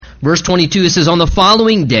Verse 22, it says, "On the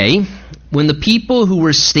following day, when the people who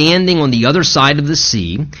were standing on the other side of the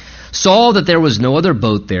sea saw that there was no other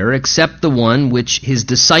boat there except the one which his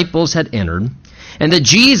disciples had entered, and that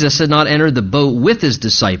Jesus had not entered the boat with his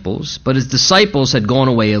disciples, but his disciples had gone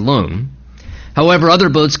away alone. However, other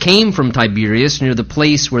boats came from Tiberias near the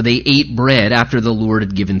place where they ate bread after the Lord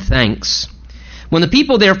had given thanks. When the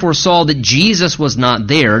people therefore saw that Jesus was not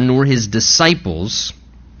there, nor his disciples,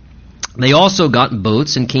 they also got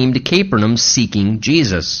boats and came to Capernaum seeking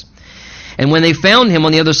Jesus. And when they found him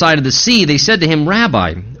on the other side of the sea, they said to him,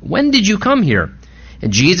 'Rabbi, when did you come here?'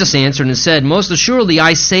 And Jesus answered and said, 'Most assuredly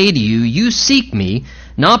I say to you, you seek me,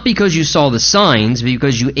 not because you saw the signs, but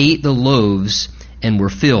because you ate the loaves and were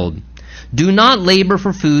filled. Do not labor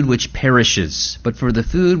for food which perishes, but for the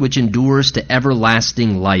food which endures to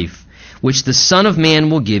everlasting life, which the Son of Man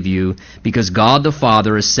will give you, because God the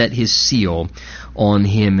Father has set his seal on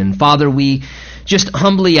him.'" And Father, we just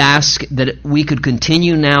humbly ask that we could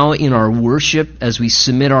continue now in our worship as we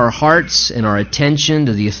submit our hearts and our attention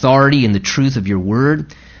to the authority and the truth of your word.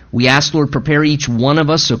 We ask, Lord, prepare each one of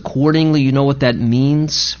us accordingly. You know what that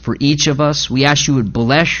means for each of us. We ask you would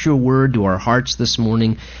bless your word to our hearts this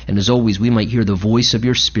morning. And as always, we might hear the voice of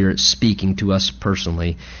your Spirit speaking to us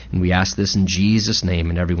personally. And we ask this in Jesus' name.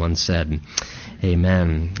 And everyone said,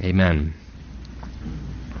 amen. Amen.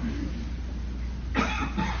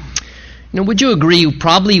 Now, would you agree,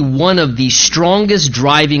 probably one of the strongest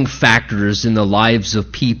driving factors in the lives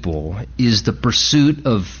of people is the pursuit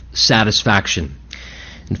of satisfaction.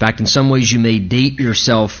 In fact, in some ways you may date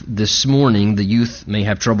yourself this morning. The youth may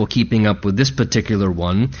have trouble keeping up with this particular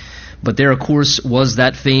one. But there, of course, was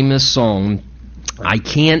that famous song, "I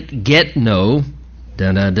can't get no,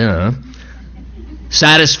 da-da-da,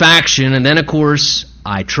 satisfaction." And then, of course,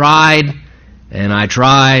 I tried, and I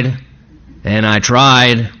tried, and I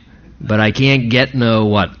tried, but I can't get no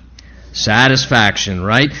what? Satisfaction,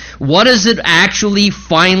 right? What does it actually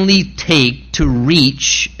finally take to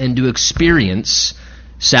reach and to experience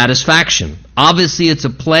satisfaction? Obviously, it's a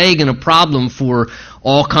plague and a problem for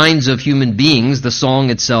all kinds of human beings. The song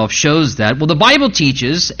itself shows that. Well, the Bible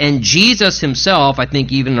teaches, and Jesus himself, I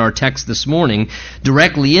think even in our text this morning,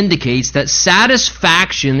 directly indicates that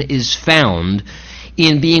satisfaction is found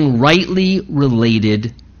in being rightly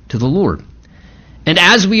related to the Lord. And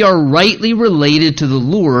as we are rightly related to the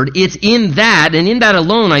Lord, it's in that, and in that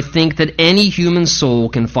alone, I think, that any human soul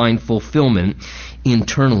can find fulfillment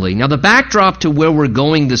internally. Now, the backdrop to where we're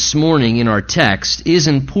going this morning in our text is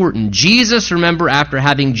important. Jesus, remember, after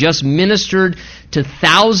having just ministered to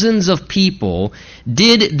thousands of people,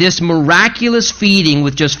 did this miraculous feeding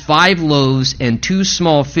with just 5 loaves and 2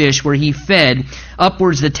 small fish, where he fed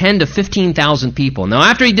upwards of 10 to 15,000 people. Now,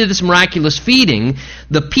 after he did this miraculous feeding,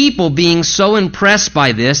 the people, being so impressed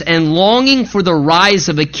by this and longing for the rise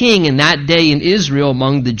of a king in that day in Israel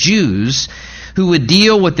among the Jews, who would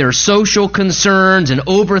deal with their social concerns and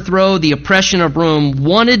overthrow the oppression of Rome,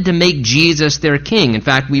 wanted to make Jesus their king. In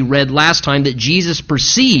fact, we read last time that Jesus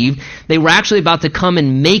perceived they were actually about to come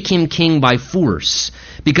and make him king by force,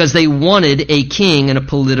 because they wanted a king and a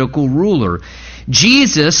political ruler.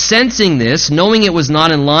 Jesus, sensing this, knowing it was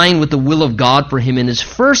not in line with the will of God for him in his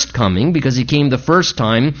first coming, because he came the first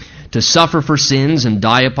time to suffer for sins and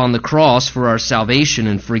die upon the cross for our salvation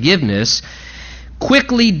and forgiveness,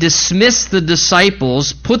 quickly dismissed the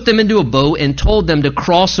disciples, put them into a boat, and told them to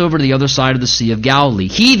cross over to the other side of the Sea of Galilee.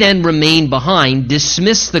 He then remained behind,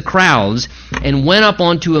 dismissed the crowds, and went up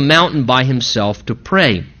onto a mountain by himself to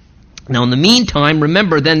pray. Now, in the meantime,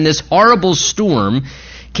 remember, then this horrible storm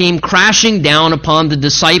came crashing down upon the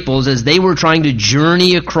disciples as they were trying to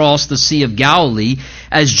journey across the Sea of Galilee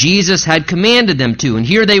as Jesus had commanded them to. And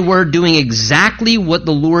here they were doing exactly what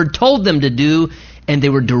the Lord told them to do, and they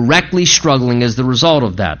were directly struggling as the result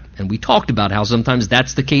of that. And we talked about how sometimes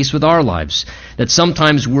that's the case with our lives. That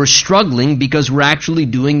sometimes we're struggling because we're actually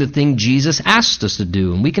doing the thing Jesus asked us to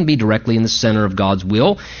do. And we can be directly in the center of God's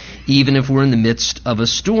will, even if we're in the midst of a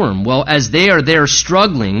storm. Well, as they are there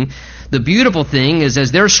struggling, the beautiful thing is,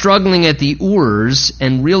 as they're struggling at the oars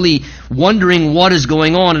and really wondering what is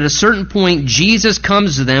going on, at a certain point, Jesus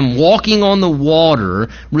comes to them walking on the water,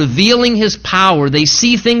 revealing his power. They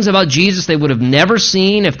see things about Jesus they would have never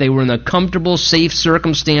seen if they were in a comfortable, safe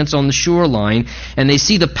circumstance on the shoreline. And they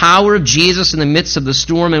see the power of Jesus in the midst of the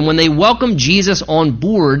storm. And when they welcome Jesus on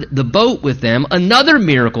board the boat with them, another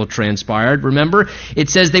miracle transpired. Remember, it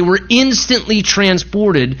says they were instantly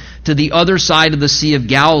transported to the other side of the Sea of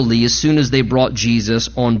Galilee as soon as they brought Jesus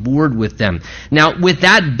on board with them. Now, with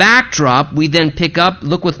that backdrop, we then pick up,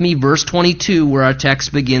 look with me, verse 22, where our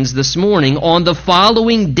text begins this morning. On the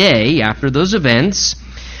following day, after those events,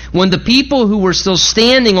 When the people who were still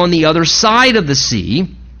standing on the other side of the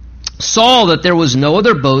sea saw that there was no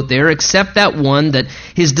other boat there except that one that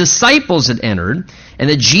his disciples had entered, and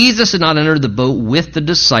that Jesus had not entered the boat with the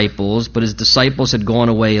disciples, but his disciples had gone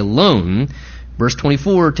away alone. Verse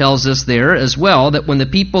 24 tells us there as well that when the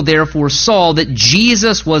people therefore saw that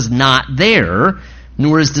Jesus was not there,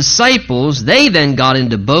 nor his disciples, they then got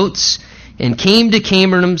into boats and came to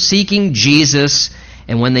Capernaum seeking Jesus.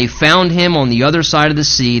 And when they found him on the other side of the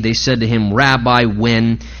sea, they said to him, Rabbi,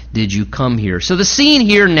 when did you come here? So the scene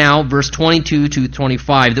here now, verse 22 to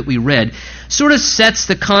 25 that we read, sort of sets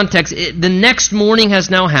the context. The next morning has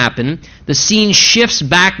now happened. The scene shifts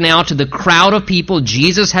back now to the crowd of people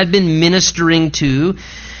Jesus had been ministering to,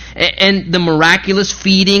 and the miraculous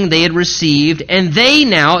feeding they had received. And they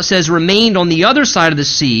now, it says, remained on the other side of the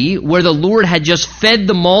sea, where the Lord had just fed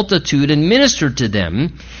the multitude and ministered to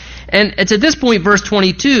them. And it's at this point, verse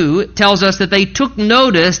 22 tells us that they took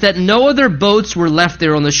notice that no other boats were left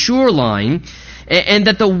there on the shoreline, and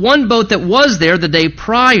that the one boat that was there the day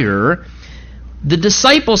prior, the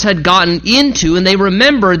disciples had gotten into, and they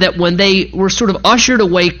remembered that when they were sort of ushered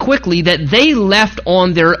away quickly, that they left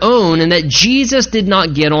on their own, and that Jesus did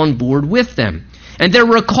not get on board with them. And they're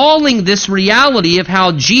recalling this reality of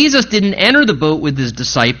how Jesus didn't enter the boat with his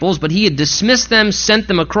disciples, but he had dismissed them, sent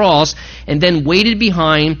them across, and then waited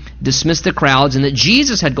behind, dismissed the crowds, and that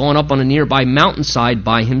Jesus had gone up on a nearby mountainside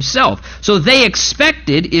by himself. So they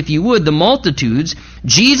expected, if you would, the multitudes,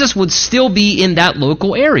 Jesus would still be in that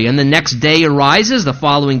local area. And the next day arises, the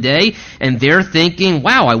following day, and they're thinking,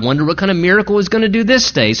 wow, I wonder what kind of miracle is going to do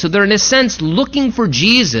this day. So they're in a sense looking for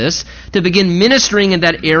Jesus to begin ministering in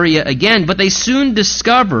that area again, but they soon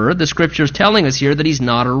discover, the scripture is telling us here, that he's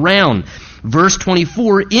not around. Verse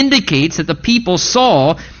 24 indicates that the people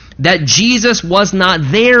saw that Jesus was not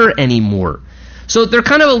there anymore. So they're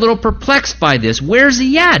kind of a little perplexed by this. Where's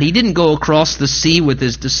he at? He didn't go across the sea with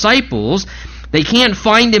his disciples. They can't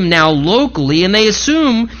find him now locally, and they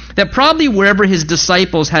assume that probably wherever his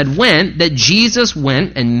disciples had went, that Jesus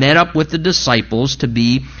went and met up with the disciples to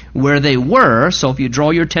be where they were. So if you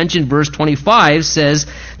draw your attention, verse 25 says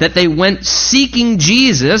that they went seeking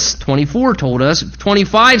Jesus. 24 told us.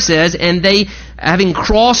 25 says, and they, having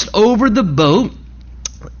crossed over the boat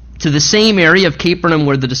to the same area of Capernaum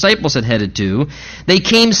where the disciples had headed to, they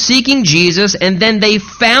came seeking Jesus, and then they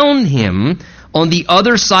found him on the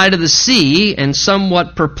other side of the sea, and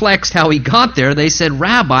somewhat perplexed how he got there, they said,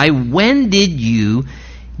 Rabbi, when did you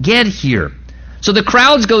get here? So the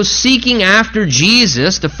crowds go seeking after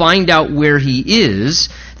Jesus to find out where he is,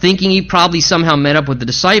 thinking he probably somehow met up with the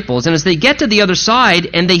disciples. And as they get to the other side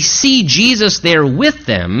and they see Jesus there with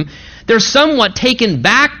them, they're somewhat taken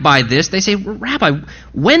back by this. They say, Rabbi,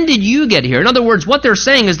 when did you get here? In other words, what they're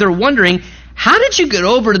saying is they're wondering, how did you get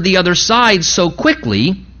over to the other side so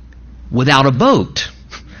quickly without a boat?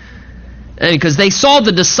 Because they saw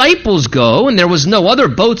the disciples go, and there was no other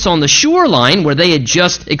boats on the shoreline where they had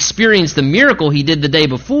just experienced the miracle he did the day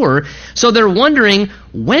before. So they're wondering,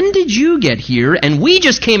 when did you get here? And we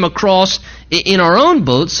just came across in our own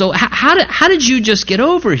boat, so how did you just get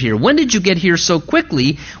over here? When did you get here so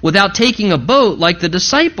quickly without taking a boat like the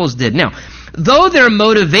disciples did? Now, though their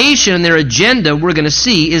motivation and their agenda, we're going to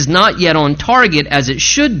see, is not yet on target as it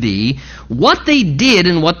should be, what they did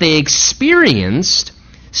and what they experienced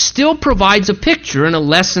still provides a picture and a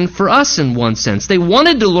lesson for us in one sense. They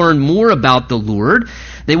wanted to learn more about the Lord.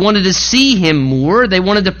 They wanted to see him more. They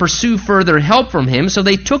wanted to pursue further help from him. So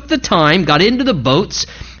they took the time, got into the boats,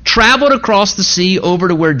 traveled across the sea over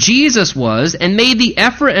to where Jesus was, and made the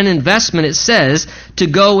effort and investment, it says, to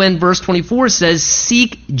go, and verse 24 says,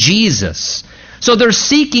 seek Jesus. So they're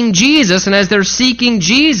seeking Jesus, and as they're seeking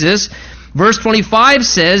Jesus, verse 25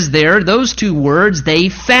 says there, those two words, they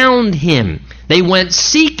found him. They went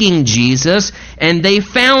seeking Jesus, and they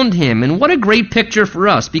found him. And what a great picture for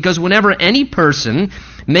us, because whenever any person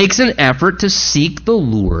makes an effort to seek the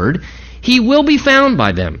Lord, he will be found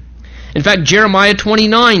by them. In fact, Jeremiah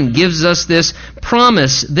 29 gives us this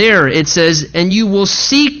promise there. It says, and you will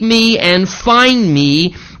seek me and find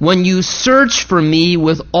me when you search for me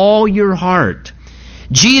with all your heart.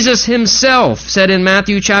 Jesus himself said in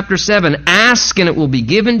Matthew chapter 7, ask and it will be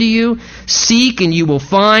given to you, seek and you will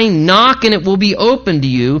find, knock and it will be opened to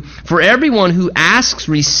you. For everyone who asks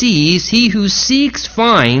receives, he who seeks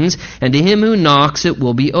finds, and to him who knocks it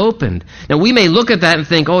will be opened. Now we may look at that and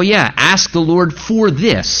think, oh yeah, ask the Lord for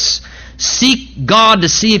this. Seek God to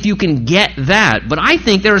see if you can get that. But I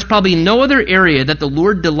think there is probably no other area that the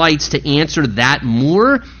Lord delights to answer that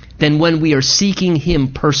more than when we are seeking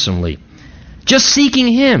him personally. Just seeking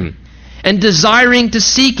him and desiring to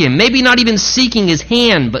seek him. Maybe not even seeking his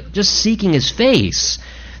hand, but just seeking his face.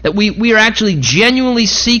 that we are actually genuinely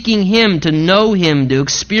seeking Him, to know Him, to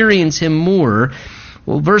experience Him more.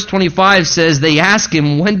 Well, verse 25 says they ask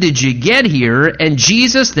Him, when did you get here? And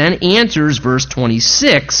Jesus then answers verse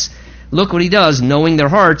 26. Look what He does, knowing their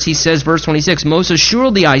hearts. He says, verse 26, most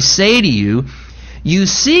assuredly I say to you, you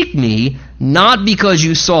seek me not because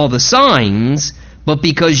you saw the signs, but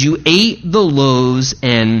because you ate the loaves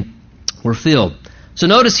and were filled. So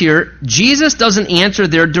notice here, Jesus doesn't answer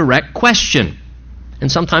their direct question.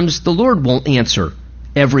 And sometimes the Lord won't answer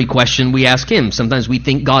every question we ask Him. Sometimes we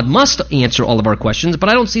think God must answer all of our questions, but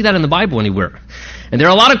I don't see that in the Bible anywhere. And there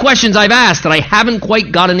are a lot of questions I've asked that I haven't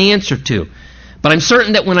quite got an answer to. But I'm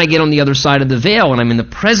certain that when I get on the other side of the veil and I'm in the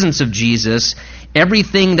presence of Jesus,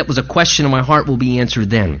 everything that was a question in my heart will be answered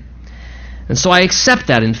then. And so I accept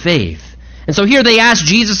that in faith. And so here they ask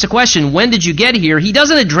Jesus a question, when did you get here? He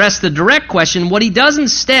doesn't address the direct question. What He does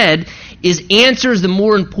instead is answers the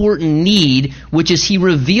more important need, which is He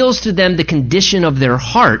reveals to them the condition of their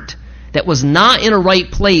heart that was not in a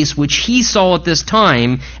right place, which He saw at this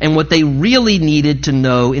time, and what they really needed to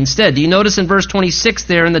know instead. Do you notice in verse 26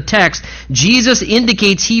 there in the text, Jesus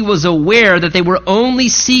indicates He was aware that they were only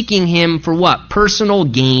seeking Him for what? Personal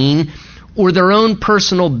gain or their own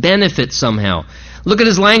personal benefit somehow. Look at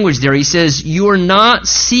his language there. He says, you're not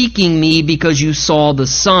seeking me because you saw the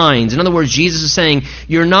signs. In other words, Jesus is saying,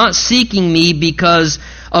 you're not seeking me because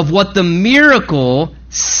of what the miracle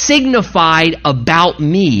signified about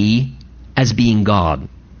me as being God.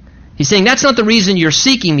 He's saying that's not the reason you're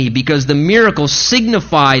seeking me, because the miracle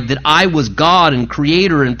signified that I was God and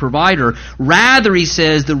creator and provider. Rather, he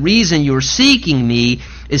says, the reason you're seeking me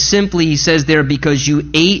is simply, he says there, because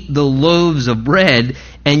you ate the loaves of bread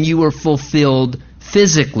and you were fulfilled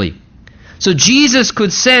physically. So Jesus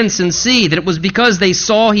could sense and see that it was because they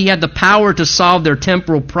saw He had the power to solve their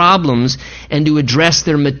temporal problems and to address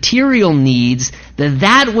their material needs,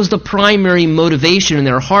 that was the primary motivation in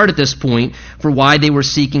their heart at this point for why they were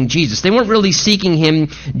seeking Jesus. They weren't really seeking Him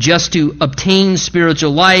just to obtain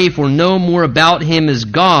spiritual life or know more about Him as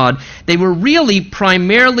God. They were really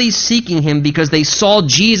primarily seeking Him because they saw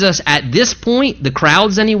Jesus at this point, the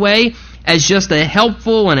crowds anyway, as just a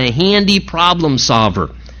helpful and a handy problem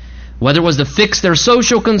solver. Whether it was to fix their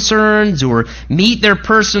social concerns or meet their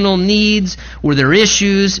personal needs or their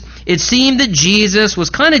issues, it seemed that Jesus was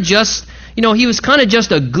kind of just, He was kind of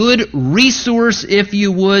just a good resource, if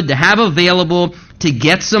you would, to have available to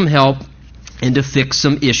get some help and to fix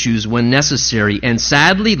some issues when necessary. And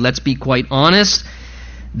sadly, let's be quite honest,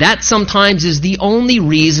 that sometimes is the only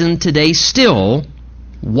reason today still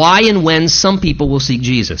why and when some people will seek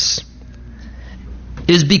Jesus.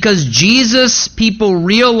 Is because Jesus, people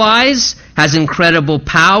realize, has incredible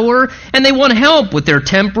power, and they want help with their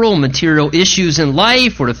temporal, material issues in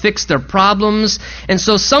life or to fix their problems. And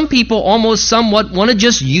so some people almost somewhat want to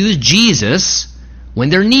just use Jesus when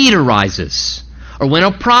their need arises or when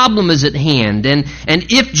a problem is at hand. And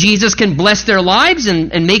if Jesus can bless their lives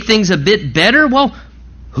and make things a bit better, well,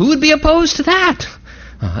 who would be opposed to that?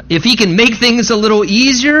 If He can make things a little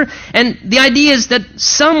easier. And the idea is that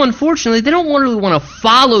some, unfortunately, they don't really want to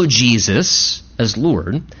follow Jesus as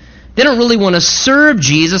Lord. They don't really want to serve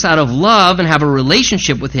Jesus out of love and have a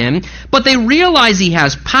relationship with Him, but they realize He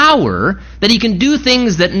has power, that He can do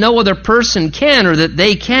things that no other person can or that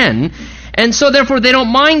they can. And so therefore they don't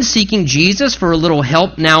mind seeking Jesus for a little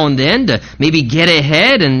help now and then to maybe get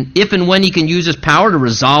ahead, and if and when He can use His power to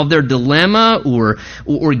resolve their dilemma or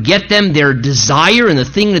get them their desire and the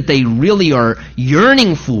thing that they really are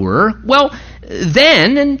yearning for, well,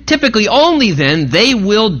 then, and typically only then, they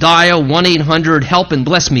will dial 1-800-HELP and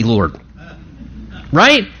bless me, Lord.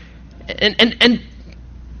 Right? And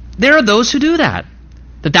there are those who do that.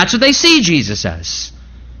 That's what they see Jesus as.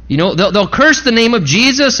 They'll curse the name of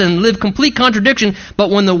Jesus and live complete contradiction, but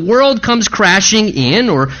when the world comes crashing in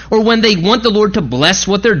or when they want the Lord to bless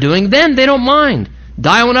what they're doing, then they don't mind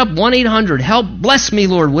dialing up 1-800-HELP, bless me,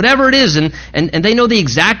 Lord, whatever it is, and they know the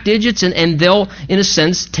exact digits, and they'll, in a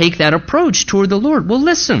sense, take that approach toward the Lord. Well,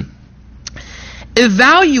 listen.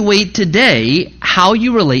 Evaluate today how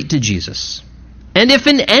you relate to Jesus. And if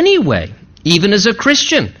in any way, even as a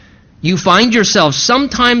Christian, you find yourself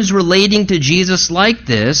sometimes relating to Jesus like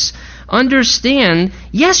this, understand,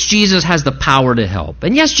 yes, Jesus has the power to help.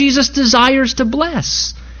 And yes, Jesus desires to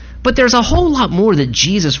bless. But there's a whole lot more that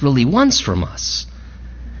Jesus really wants from us.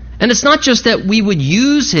 And it's not just that we would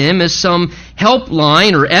use Him as some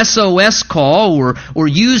helpline or SOS call or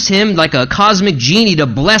use Him like a cosmic genie to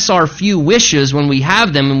bless our few wishes when we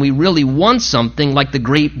have them and we really want something like the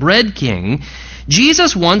great bread king.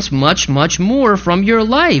 Jesus wants much, much more from your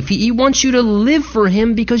life. He wants you to live for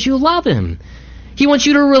Him because you love Him. He wants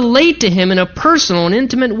you to relate to him in a personal and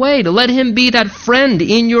intimate way, to let him be that friend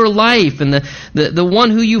in your life and the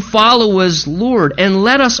one who you follow as Lord. And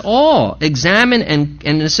let us all examine and,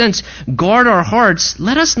 in a sense, guard our hearts.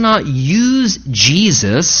 Let us not use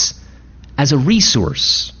Jesus as a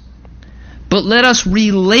resource, but let us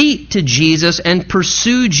relate to Jesus and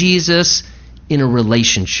pursue Jesus in a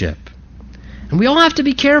relationship. And we all have to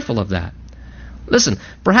be careful of that. Listen,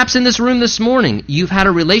 perhaps in this room this morning, you've had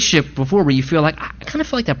a relationship before where you feel like, I kind of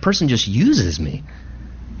feel like that person just uses me.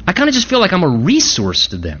 I kind of just feel like I'm a resource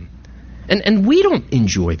to them. And we don't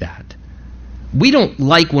enjoy that. We don't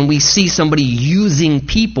like when we see somebody using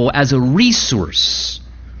people as a resource.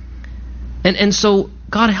 And so,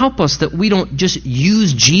 God help us that we don't just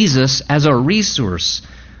use Jesus as our resource,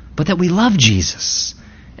 but that we love Jesus.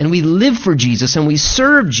 And we live for Jesus and we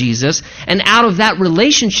serve Jesus, and out of that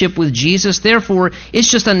relationship with Jesus, therefore, it's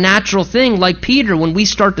just a natural thing, like Peter, when we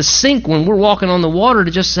start to sink, when we're walking on the water, to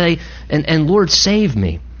just say, and Lord, save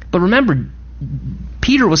me. But remember,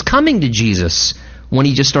 Peter was coming to Jesus when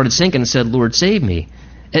he just started sinking and said, Lord, save me.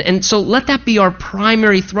 And so let that be our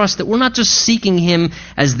primary thrust, that we're not just seeking him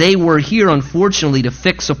as they were here, unfortunately, to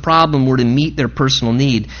fix a problem or to meet their personal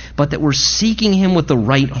need, but that we're seeking him with the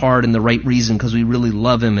right heart and the right reason because we really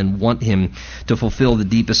love him and want him to fulfill the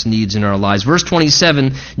deepest needs in our lives. Verse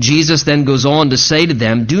 27, Jesus then goes on to say to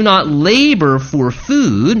them, do not labor for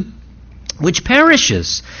food which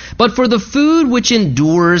perishes, but for the food which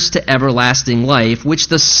endures to everlasting life, which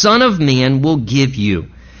the Son of Man will give you.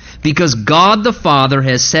 Because God the Father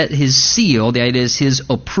has set his seal, that is his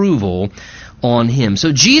approval, on him.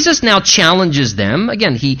 So Jesus now challenges them.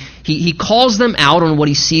 Again, he calls them out on what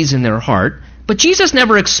he sees in their heart. But Jesus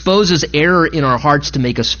never exposes error in our hearts to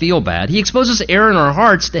make us feel bad. He exposes error in our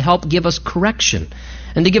hearts to help give us correction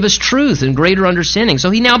and to give us truth and greater understanding.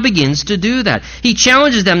 So he now begins to do that. He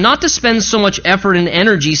challenges them not to spend so much effort and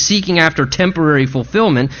energy seeking after temporary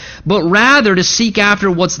fulfillment, but rather to seek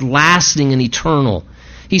after what's lasting and eternal.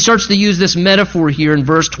 He starts to use this metaphor here in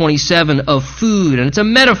verse 27 of food, and it's a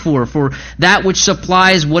metaphor for that which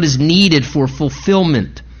supplies what is needed for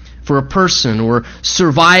fulfillment for a person or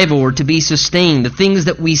survival or to be sustained, the things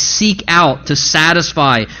that we seek out to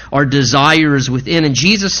satisfy our desires within. And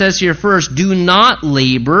Jesus says here first, do not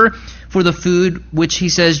labor for the food which, he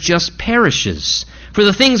says, just perishes, for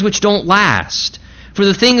the things which don't last, for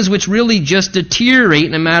the things which really just deteriorate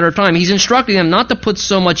in a matter of time. He's instructing them not to put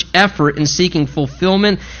so much effort in seeking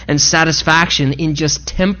fulfillment and satisfaction in just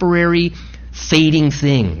temporary, fading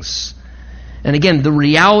things. And again, the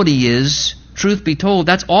reality is, truth be told,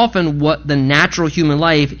 that's often what the natural human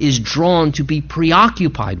life is drawn to be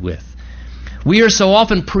preoccupied with. We are so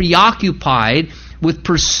often preoccupied with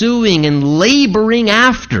pursuing and laboring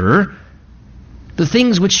after the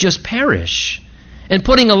things which just perish, and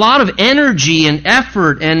putting a lot of energy and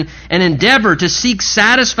effort and endeavor to seek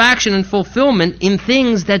satisfaction and fulfillment in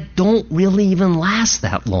things that don't really even last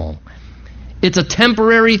that long. It's a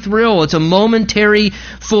temporary thrill. It's a momentary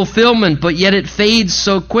fulfillment, but yet it fades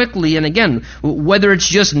so quickly. And again, whether it's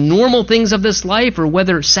just normal things of this life or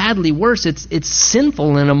whether, sadly worse, it's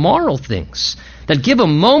sinful and immoral things that give a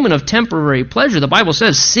moment of temporary pleasure. The Bible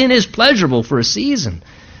says sin is pleasurable for a season.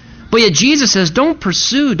 But yet Jesus says, don't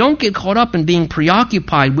get caught up in being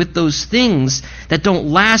preoccupied with those things that don't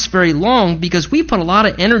last very long, because we put a lot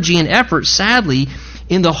of energy and effort, sadly,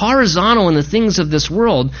 in the horizontal and the things of this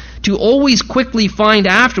world to always quickly find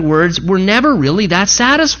afterwards we're never really that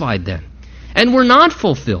satisfied then. And we're not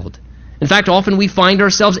fulfilled. In fact, often we find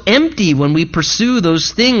ourselves empty when we pursue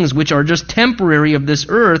those things which are just temporary of this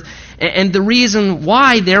earth. And the reason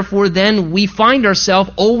why, therefore, then we find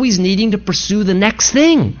ourselves always needing to pursue the next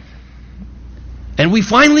thing. And we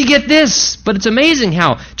finally get this, but it's amazing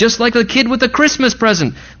how, just like a kid with a Christmas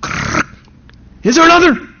present, is there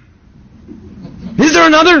another? Is there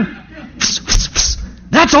another?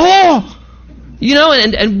 That's all. You know,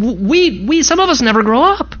 and we some of us never grow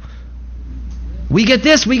up. We get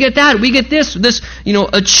this, we get that, we get this,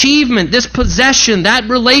 achievement, this possession, that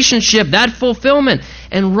relationship, that fulfillment.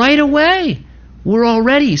 And right away, we're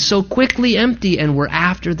already so quickly empty and we're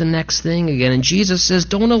after the next thing again. And Jesus says,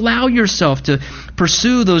 don't allow yourself to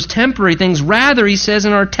pursue those temporary things. Rather, he says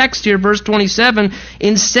in our text here, verse 27,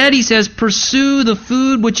 instead he says, pursue the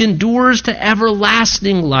food which endures to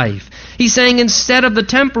everlasting life. He's saying instead of the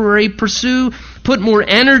temporary, put more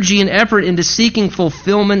energy and effort into seeking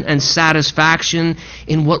fulfillment and satisfaction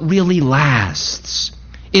in what really lasts,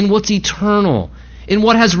 in what's eternal, in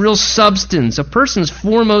what has real substance. A person's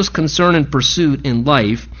foremost concern and pursuit in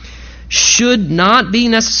life should not be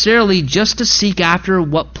necessarily just to seek after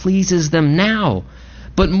what pleases them now,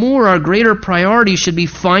 But more, our greater priority should be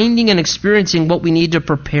finding and experiencing what we need to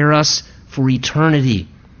prepare us for eternity,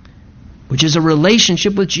 which is a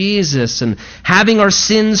relationship with Jesus and having our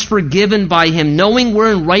sins forgiven by Him, knowing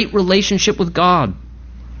we're in right relationship with God,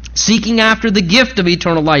 seeking after the gift of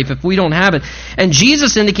eternal life if we don't have it. And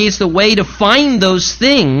Jesus indicates the way to find those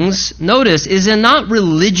things, notice, is in not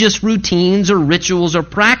religious routines or rituals or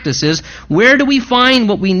practices. Where do we find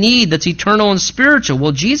what we need that's eternal and spiritual?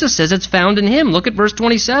 Well, Jesus says it's found in Him. Look at verse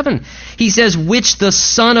 27. He says, which the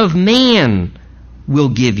Son of Man will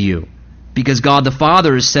give you, because God the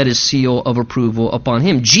Father has set His seal of approval upon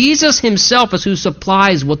Him. Jesus Himself is who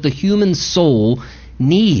supplies what the human soul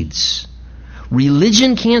needs.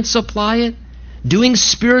 Religion can't supply it. Doing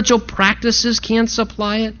spiritual practices can't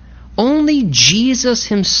supply it. Only Jesus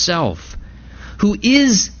Himself, who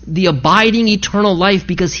is the abiding eternal life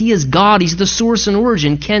because He is God, He's the source and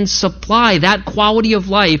origin, can supply that quality of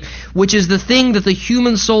life, which is the thing that the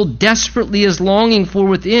human soul desperately is longing for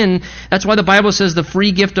within. That's why the Bible says the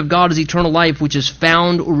free gift of God is eternal life, which is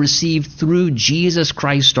found or received through Jesus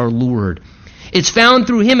Christ our Lord. It's found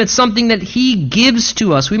through Him. It's something that He gives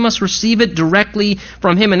to us. We must receive it directly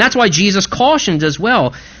from Him. And that's why Jesus cautions as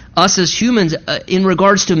well us as humans in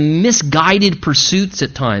regards to misguided pursuits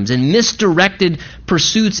at times and misdirected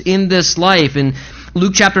pursuits in this life. In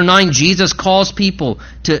Luke chapter 9, Jesus calls people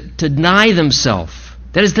to deny themselves.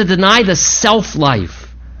 That is, to deny the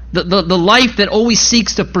self-life. The life that always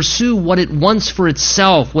seeks to pursue what it wants for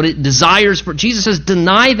itself, what it desires for. Jesus says,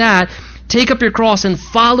 deny that, take up your cross and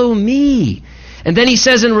follow me. And then He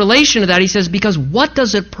says in relation to that, He says, because what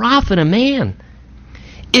does it profit a man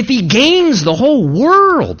if he gains the whole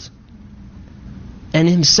world and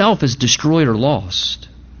himself is destroyed or lost?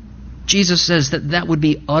 Jesus says that would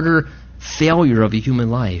be utter failure of a human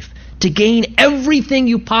life. To gain everything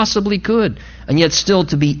you possibly could, and yet still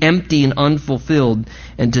to be empty and unfulfilled,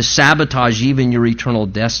 and to sabotage even your eternal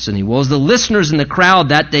destiny. Well, as the listeners in the crowd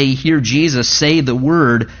that day hear Jesus say the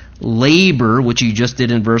word labor, which He just did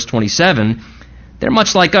in verse 27, they're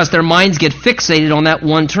much like us. Their minds get fixated on that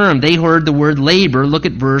one term. They heard the word labor. Look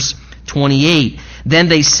at verse 28. Then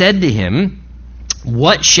they said to Him,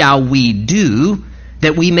 what shall we do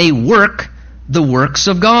that we may work the works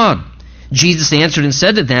of God? Jesus answered and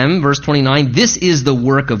said to them, verse 29, this is the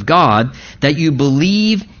work of God, that you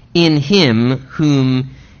believe in Him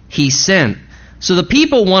whom He sent. So the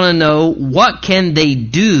people want to know, what can they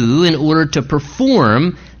do in order to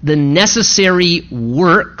perform the necessary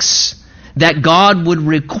works that God would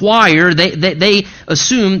require? They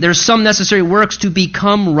assume there's some necessary works to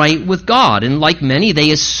become right with God. And like many,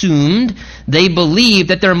 they believed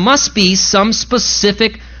that there must be some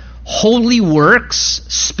specific holy works,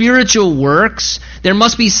 spiritual works. There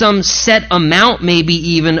must be some set amount, maybe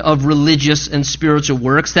even, of religious and spiritual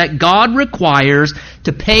works that God requires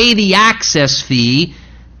to pay the access fee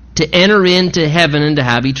to enter into heaven and to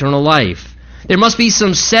have eternal life. There must be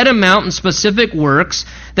some set amount and specific works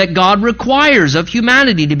that God requires of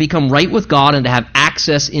humanity to become right with God and to have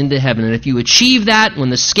access into heaven. And if you achieve that,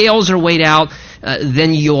 when the scales are weighed out,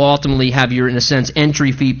 then you'll ultimately have your, in a sense,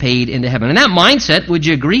 entry fee paid into heaven. And that mindset, would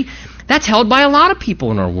you agree, that's held by a lot of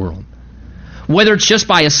people in our world. Whether it's just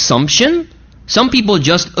by assumption, some people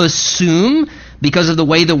just assume because of the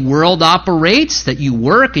way the world operates that you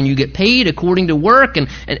work and you get paid according to work.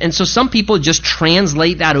 And so some people just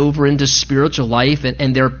translate that over into spiritual life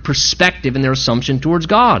and their perspective and their assumption towards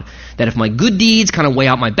God. That if my good deeds kind of weigh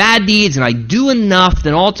out my bad deeds and I do enough,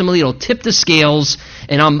 then ultimately it'll tip the scales,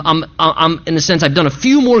 and I'm in a sense, I've done a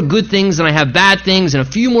few more good things than I have bad things, and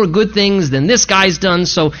a few more good things than this guy's done.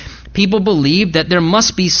 So people believe that there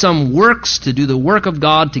must be some works to do the work of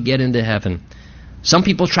God to get into heaven. Some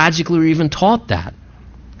people tragically are even taught that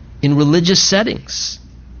in religious settings.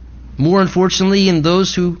 More unfortunately, in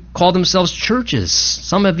those who call themselves churches.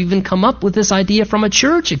 Some have even come up with this idea from a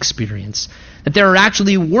church experience, that there are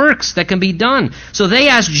actually works that can be done. So they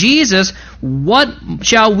ask Jesus, what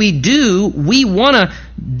shall we do? We want to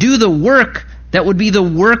do the work that would be the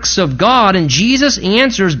works of God. And Jesus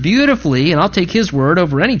answers beautifully, and I'll take His word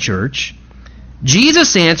over any church.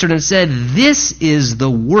 Jesus answered and said, this is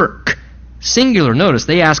the work. Singular, notice,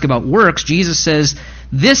 they ask about works. Jesus says,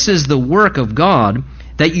 this is the work of God,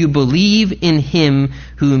 that you believe in Him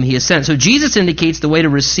whom He has sent. So Jesus indicates the way to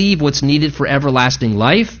receive what's needed for everlasting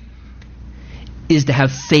life is to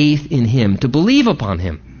have faith in Him, to believe upon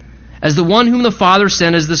Him as the one whom the Father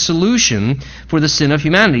sent as the solution for the sin of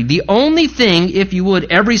humanity. The only thing, if you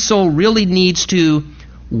would, every soul really needs to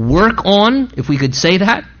work on, if we could say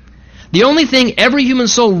that, the only thing every human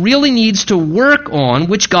soul really needs to work on,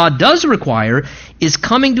 which God does require, is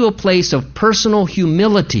coming to a place of personal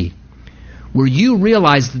humility, where you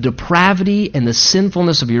realize the depravity and the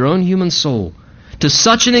sinfulness of your own human soul to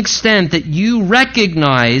such an extent that you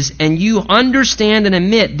recognize and you understand and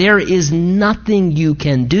admit there is nothing you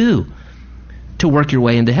can do to work your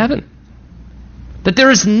way into heaven. That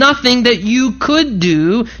there is nothing that you could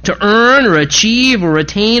do to earn or achieve or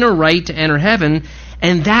attain a right to enter heaven,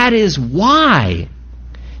 and that is why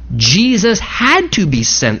Jesus had to be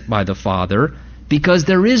sent by the Father, because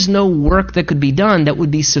there is no work that could be done that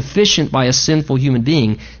would be sufficient by a sinful human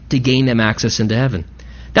being to gain them access into heaven.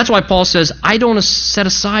 That's why Paul says, I don't set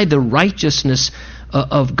aside the righteousness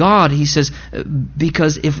of God. He says,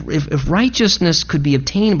 because if righteousness could be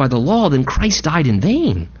obtained by the law, then Christ died in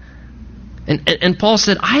vain. And Paul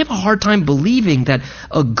said, I have a hard time believing that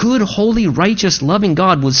a good, holy, righteous, loving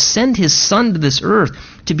God would send his Son to this earth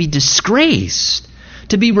to be disgraced,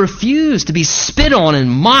 to be refused, to be spit on and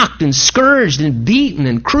mocked and scourged and beaten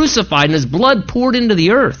and crucified and his blood poured into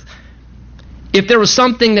the earth. If there was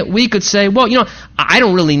something that we could say, well, I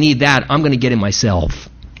don't really need that. I'm going to get it myself.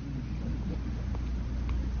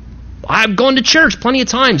 I've gone to church plenty of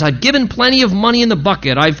times. I've given plenty of money in the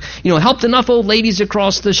bucket. I've, helped enough old ladies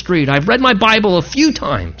across the street. I've read my Bible a few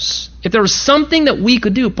times. If there was something that we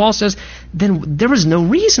could do, Paul says, then there was no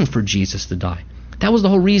reason for Jesus to die. That was the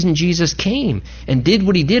whole reason Jesus came and did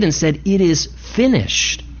what he did and said, it is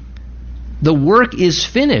finished. The work is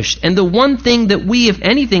finished. And the one thing that we, if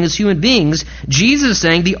anything, as human beings, Jesus is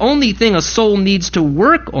saying the only thing a soul needs to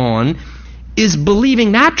work on is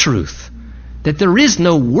believing that truth. That there is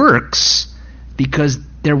no works, because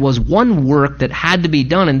there was one work that had to be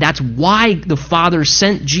done, and that's why the Father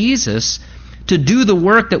sent Jesus to do the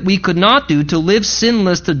work that we could not do, to live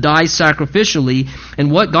sinless, to die sacrificially.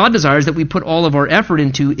 And what God desires that we put all of our effort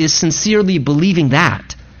into is sincerely believing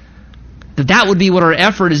that. That would be what our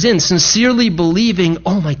effort is in, sincerely believing,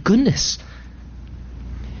 oh my goodness,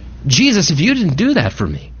 Jesus, if you didn't do that for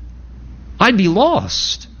me, I'd be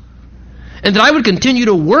lost. And that I would continue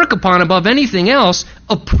to work upon above anything else,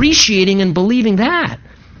 appreciating and believing that.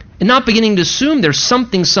 And not beginning to assume there's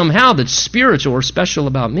something somehow that's spiritual or special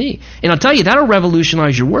about me. And I'll tell you, that'll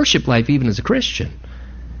revolutionize your worship life even as a Christian.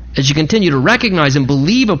 As you continue to recognize and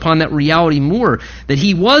believe upon that reality more, that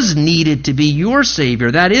he was needed to be your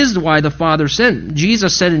Savior. That is why the Father sent.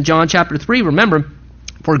 Jesus said in John chapter 3, remember,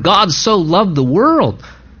 for God so loved the world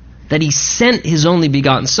that he sent his only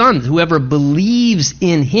begotten Son. Whoever believes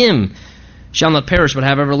in him shall not perish but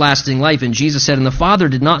have everlasting life. And Jesus said, and the Father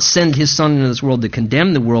did not send his Son into this world to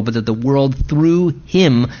condemn the world, but that the world through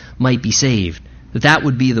him might be saved. That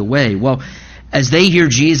would be the way. Well, as they hear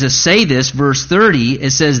Jesus say this, verse 30,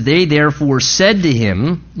 it says, they therefore said to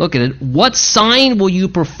him, look at it, what sign will you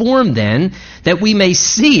perform then, that we may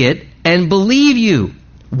see it and believe you?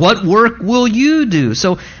 What work will you do?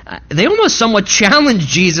 So they almost somewhat challenge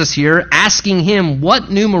Jesus here, asking him what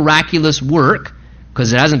new miraculous work,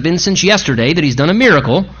 because it hasn't been since yesterday that he's done a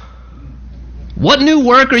miracle. What new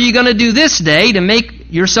work are you going to do this day to make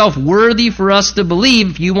yourself worthy for us to believe?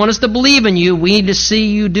 If you want us to believe in you, we need to see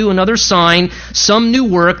you do another sign, some new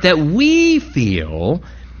work that we feel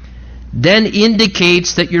then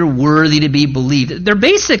indicates that you're worthy to be believed. They're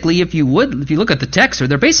basically, if you look at the text here,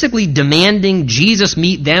 they're basically demanding Jesus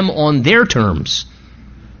meet them on their terms.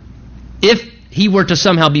 If he were to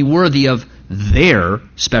somehow be worthy of their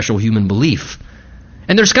special human belief.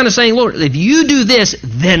 And they're kind of saying, Lord, if you do this,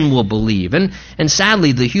 then we'll believe. And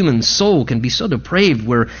sadly, the human soul can be so depraved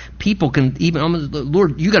where people can even,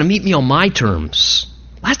 Lord, you got to meet me on my terms.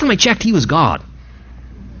 Last time I checked, he was God.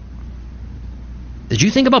 Did you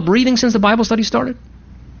think about breathing since the Bible study started?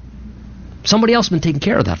 Somebody else has been taking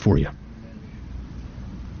care of that for you.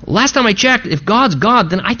 Last time I checked, if God's God,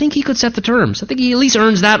 then I think he could set the terms. I think he at least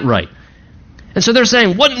earns that right. And so they're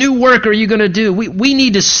saying, what new work are you going to do? We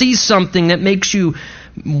need to see something that makes you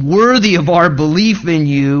worthy of our belief in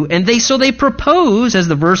you. And so they propose, as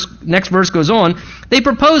the next verse goes on, they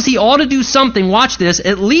propose he ought to do something, watch this,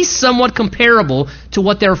 at least somewhat comparable to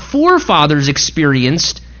what their forefathers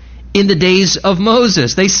experienced in the days of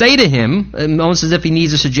Moses. They say to him, almost as if he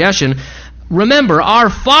needs a suggestion, remember, our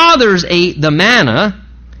fathers ate the manna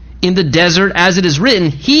in the desert, as it is written,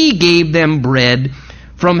 he gave them bread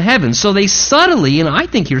from heaven. So they subtly, and I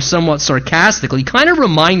think here somewhat sarcastically, kind of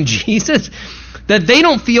remind Jesus that they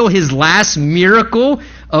don't feel his last miracle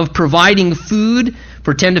of providing food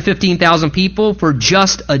for 10 to 15,000 people for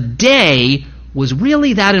just a day was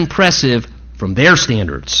really that impressive from their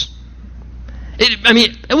standards.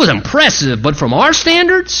 It was impressive, but from our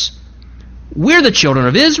standards, we're the children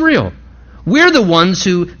of Israel. We're the ones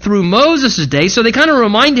who, through Moses' day, so they kind of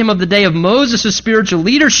remind him of the day of Moses' spiritual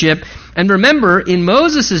leadership. And remember, in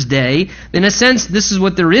Moses' day, in a sense, this is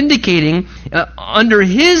what they're indicating, under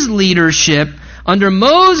his leadership, under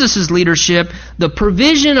Moses' leadership, the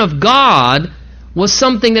provision of God was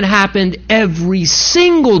something that happened every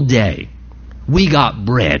single day. We got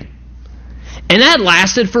bread. And that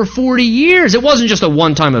lasted for 40 years. It wasn't just a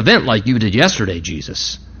one-time event like you did yesterday,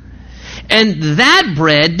 Jesus. And that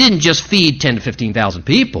bread didn't just feed 10 to 15,000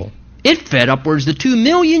 people. It fed upwards to 2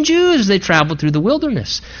 million Jews as they traveled through the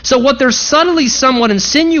wilderness. So what they're subtly somewhat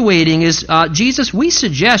insinuating is, Jesus, we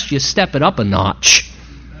suggest you step it up a notch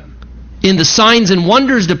in the signs and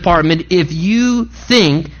wonders department if you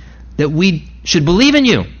think that we should believe in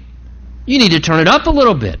you. You need to turn it up a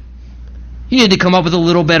little bit. You need to come up with a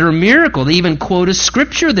little better miracle. They even quote a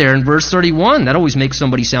scripture there in verse 31. That always makes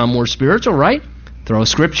somebody sound more spiritual, right? Throw a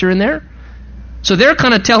scripture in there. So they're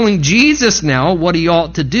kind of telling Jesus now what he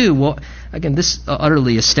ought to do. Well, again, this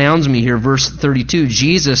utterly astounds me here. Verse 32,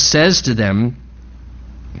 Jesus says to them,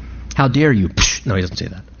 how dare you? No, he doesn't say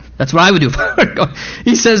that. That's what I would do.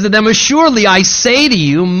 He says to them, assuredly I say to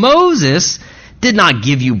you, Moses did not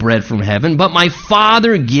give you bread from heaven, but my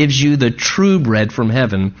Father gives you the true bread from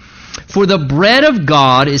heaven. For the bread of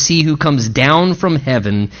God is he who comes down from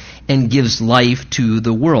heaven and gives life to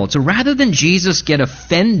the world. So rather than Jesus get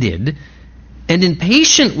offended and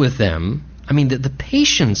impatient with them, I mean, the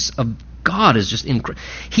patience of God is just incredible.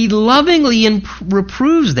 He lovingly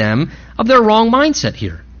reproves them of their wrong mindset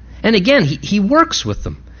here. And again, he works with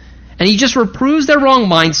them. And he just reproves their wrong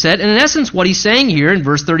mindset. And in essence, what he's saying here in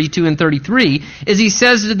verse 32 and 33 is he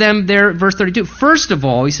says to them there, verse 32, first of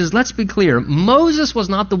all, he says, let's be clear, Moses was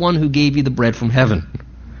not the one who gave you the bread from heaven.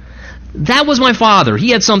 That was my Father. He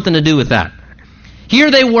had something to do with that. Here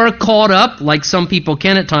they were caught up, like some people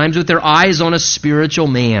can at times, with their eyes on a spiritual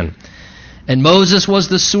man. And Moses was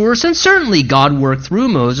the source, and certainly God worked through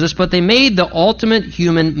Moses, but they made the ultimate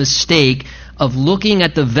human mistake of looking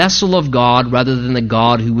at the vessel of God rather than the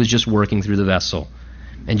God who was just working through the vessel.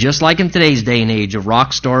 And just like in today's day and age of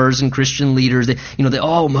rock stars and Christian leaders,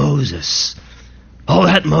 oh, Moses. Oh,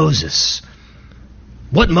 that Moses.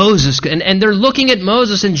 What Moses? And they're looking at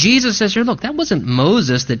Moses, and Jesus says here, look, that wasn't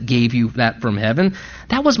Moses that gave you that from heaven.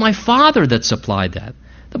 That was my Father that supplied that.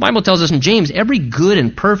 The Bible tells us in James, every good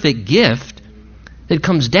and perfect gift that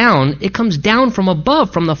comes down, it comes down from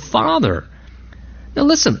above, from the Father. Now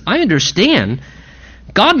listen, I understand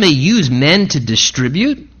God may use men to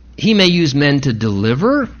distribute. He may use men to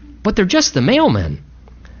deliver, but they're just the mailmen.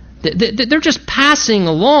 They're just passing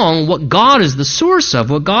along what God is the source of,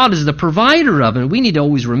 what God is the provider of. And we need to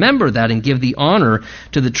always remember that and give the honor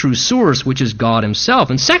to the true source, which is God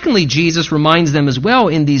himself. And secondly, Jesus reminds them as well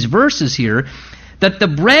in these verses here that the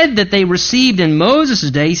bread that they received in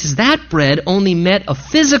Moses' day, he says that bread only met a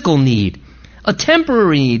physical need, a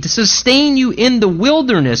temporary need to sustain you in the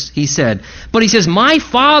wilderness, he said. But he says, my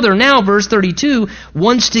Father now, verse 32,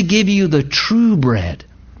 wants to give you the true bread.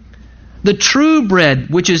 The true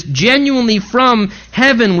bread, which is genuinely from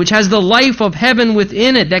heaven, which has the life of heaven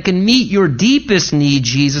within it, that can meet your deepest need,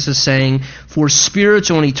 Jesus is saying, for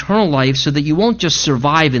spiritual and eternal life, so that you won't just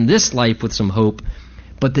survive in this life with some hope,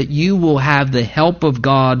 but that you will have the help of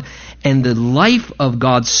God and the life of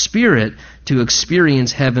God's Spirit to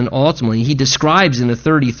experience heaven ultimately. He describes in the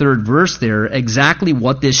 33rd verse there exactly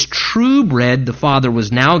what this true bread the Father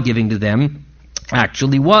was now giving to them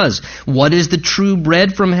actually was. What is the true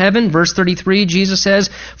bread from heaven? Verse 33, Jesus says,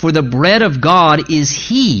 for the bread of God is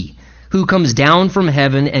he who comes down from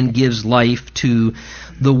heaven and gives life to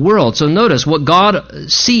the world. So notice, what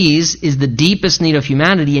God sees is the deepest need of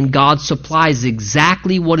humanity, and God supplies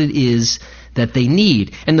exactly what it is that they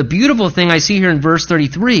need. And the beautiful thing I see here in verse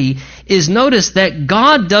 33 is notice that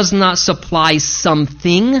God does not supply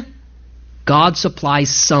something, God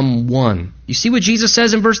supplies someone. You see what Jesus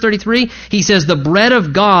says in verse 33? He says the bread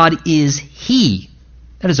of God is he.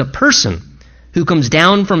 That is a person who comes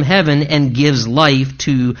down from heaven and gives life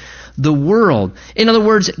to the world. In other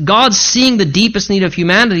words, God, seeing the deepest need of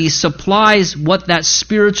humanity, supplies what that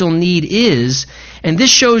spiritual need is. And this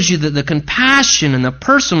shows you that the compassion and the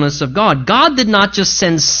personalness of God. God did not just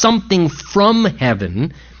send something from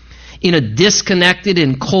heaven in a disconnected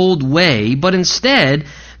and cold way, but instead,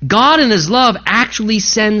 God in his love actually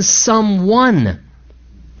sends someone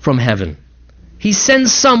from heaven. He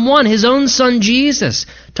sends someone, his own son Jesus,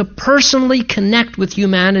 to personally connect with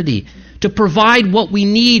humanity, to provide what we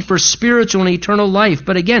need for spiritual and eternal life.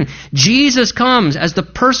 But again, Jesus comes as the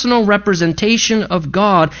personal representation of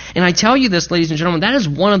God. And I tell you this, ladies and gentlemen, that is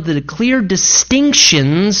one of the clear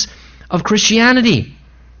distinctions of Christianity.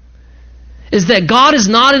 is that God is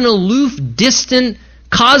not an aloof, distant,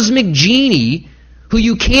 cosmic genie who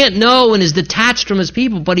you can't know and is detached from his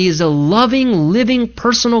people, but he is a loving, living,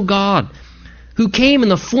 personal God who came in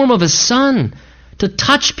the form of his Son to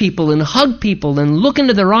touch people and hug people and look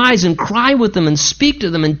into their eyes and cry with them and speak to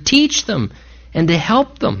them and teach them and to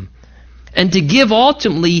help them and to give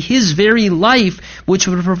ultimately his very life, which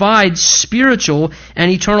would provide spiritual and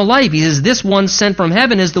eternal life. He says this one sent from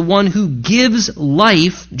heaven is the one who gives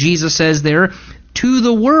life, Jesus says there, to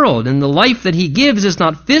the world. And the life that he gives is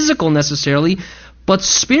not physical necessarily, but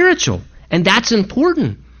spiritual. And that's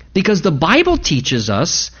important because the Bible teaches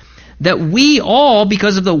us that we all,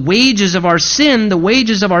 because of the wages of our sin,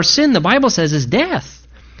 the Bible says is death.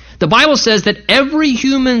 The Bible says that every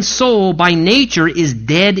human soul by nature is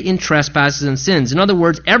dead in trespasses and sins. In other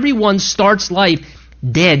words, everyone starts life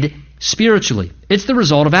dead spiritually. It's the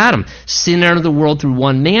result of Adam. Sin entered the world through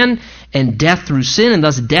one man, and death through sin, and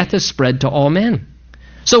thus death is spread to all men.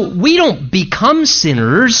 So we don't become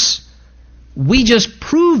sinners. We just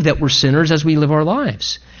prove that we're sinners as we live our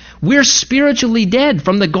lives. We're spiritually dead.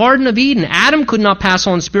 From the Garden of Eden, Adam could not pass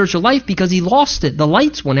on spiritual life because he lost it. The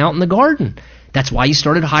lights went out in the garden. That's why he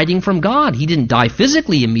started hiding from God. He didn't die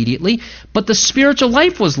physically immediately, but the spiritual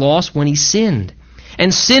life was lost when he sinned.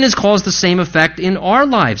 And sin has caused the same effect in our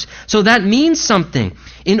lives. So that means something.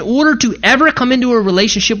 In order to ever come into a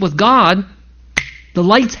relationship with God, the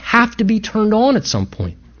lights have to be turned on at some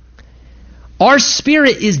point. Our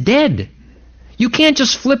spirit is dead. You can't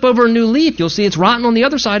just flip over a new leaf. You'll see it's rotten on the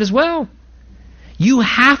other side as well. You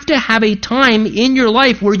have to have a time in your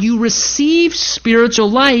life where you receive spiritual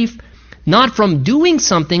life, not from doing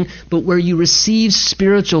something, but where you receive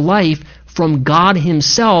spiritual life from God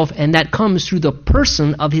himself, and that comes through the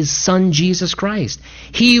person of his Son, Jesus Christ.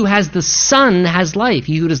 He who has the Son has life.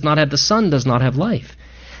 He who does not have the Son does not have life.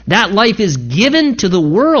 That life is given to the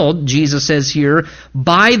world, Jesus says here,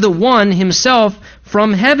 by the one himself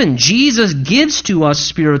from heaven. Jesus gives to us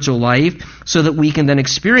spiritual life so that we can then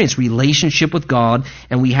experience relationship with God,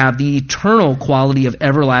 and we have the eternal quality of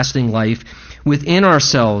everlasting life within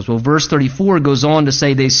ourselves. Well, verse 34 goes on to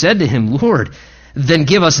say, they said to him, Lord, then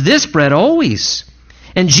give us this bread always.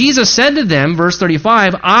 And Jesus said to them, verse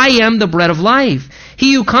 35, I am the bread of life.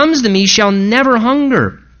 He who comes to me shall never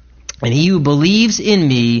hunger, and he who believes in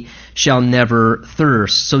me shall never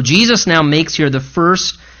thirst. So Jesus now makes here the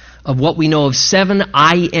first of what we know of 7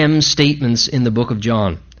 I am statements in the book of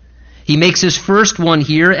John. He makes his first one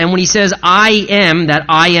here, and when he says I am, that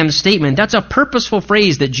I am statement, that's a purposeful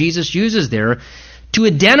phrase that Jesus uses there to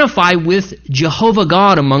identify with Jehovah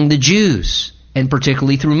God among the Jews, and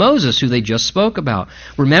particularly through Moses, who they just spoke about.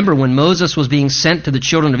 Remember, when Moses was being sent to the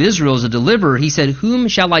children of Israel as a deliverer, he said, whom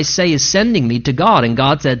shall I say is sending me to God? And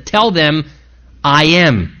God said, tell them, I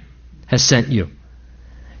am has sent you.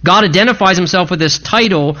 God identifies himself with this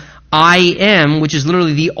title, I am, which is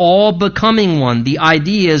literally the all-becoming one. The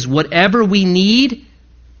idea is whatever we need,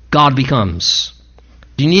 God becomes.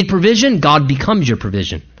 Do you need provision? God becomes your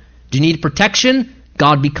provision. Do you need protection?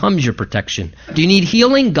 God becomes your protection. Do you need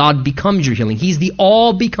healing? God becomes your healing. He's the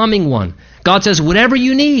all-becoming one. God says, whatever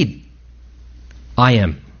you need, I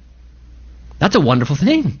am. That's a wonderful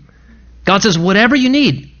thing. God says, whatever you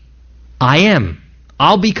need, I am.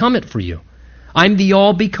 I'll become it for you. I'm the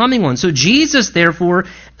all-becoming one. So Jesus, therefore,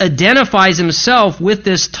 identifies himself with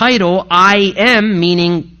this title, I am,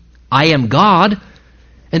 meaning I am God.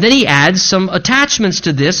 And then he adds some attachments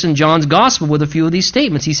to this in John's Gospel with a few of these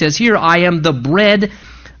statements. He says here, I am the bread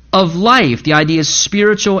of life. The idea is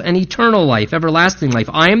spiritual and eternal life, everlasting life.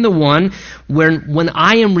 I am the one when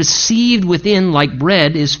I am received within like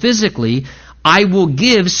bread is physically, I will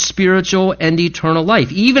give spiritual and eternal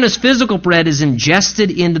life. Even as physical bread is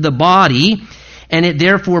ingested into the body, and it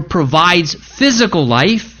therefore provides physical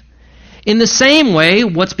life, in the same way,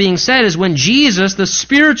 what's being said is when Jesus, the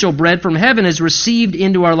spiritual bread from heaven, is received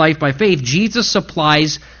into our life by faith, Jesus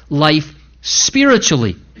supplies life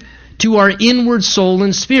spiritually. To our inward soul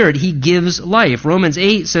and spirit, he gives life. Romans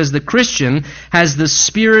 8 says the Christian has the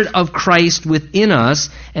Spirit of Christ within us,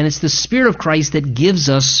 and it's the Spirit of Christ that gives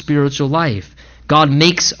us spiritual life. God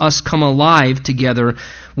makes us come alive together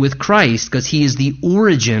with Christ because he is the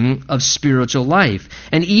origin of spiritual life.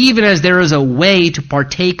 And even as there is a way to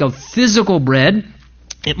partake of physical bread,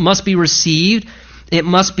 it must be received, it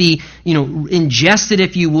must be, ingested,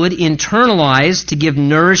 if you would, internalized to give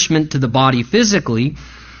nourishment to the body physically.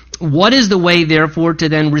 What is the way, therefore, to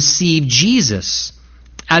then receive Jesus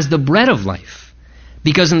as the bread of life?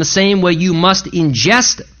 Because in the same way you must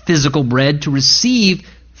ingest physical bread to receive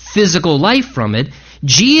physical life from it,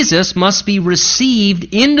 Jesus must be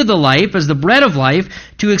received into the life as the bread of life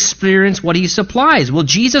to experience what he supplies. Well,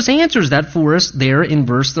 Jesus answers that for us there in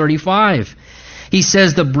verse 35. He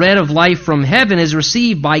says the bread of life from heaven is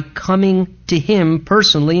received by coming to him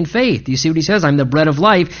personally in faith. You see what he says? I'm the bread of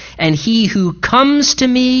life, and he who comes to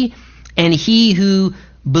me and he who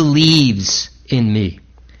believes in me.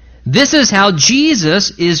 This is how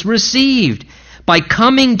Jesus is received, by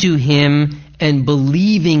coming to him and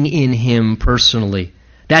believing in him personally.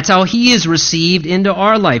 That's how he is received into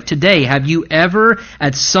our life. Today, have you ever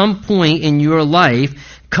at some point in your life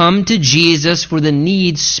come to Jesus for the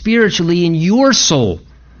needs spiritually in your soul?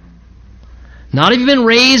 Not if you've been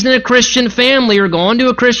raised in a Christian family or gone to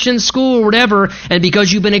a Christian school or whatever, and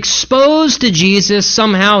because you've been exposed to Jesus,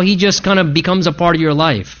 somehow he just kind of becomes a part of your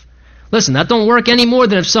life. Listen, that don't work any more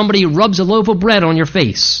than if somebody rubs a loaf of bread on your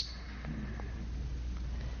face.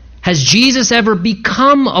 Has Jesus ever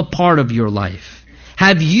become a part of your life?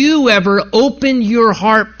 Have you ever opened your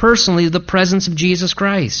heart personally to the presence of Jesus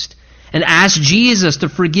Christ and asked Jesus to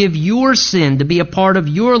forgive your sin, to be a part of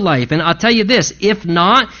your life? And I'll tell you this, if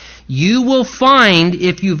not, you will find,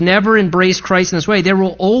 if you've never embraced Christ in this way, there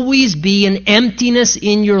will always be an emptiness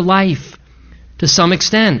in your life to some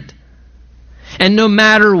extent. And no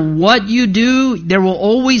matter what you do, there will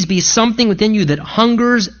always be something within you that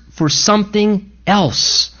hungers for something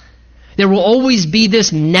else. There will always be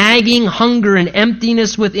this nagging hunger and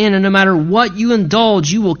emptiness within, and no matter what you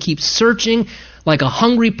indulge, you will keep searching like a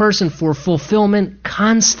hungry person for fulfillment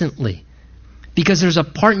constantly. Because there's a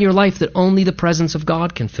part in your life that only the presence of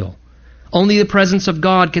God can fill. Only the presence of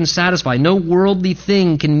God can satisfy. No worldly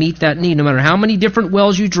thing can meet that need. No matter how many different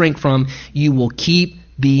wells you drink from, you will keep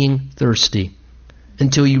being thirsty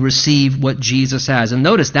until you receive what Jesus has. And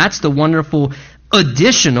notice, that's the wonderful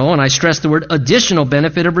additional, and I stress the word additional,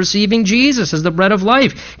 benefit of receiving Jesus as the bread of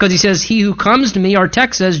life. Because he says, he who comes to me, our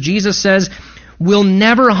text says, Jesus says, will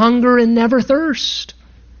never hunger and never thirst.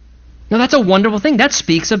 Now that's a wonderful thing. That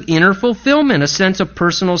speaks of inner fulfillment, a sense of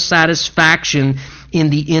personal satisfaction in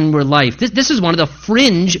the inward life. This is one of the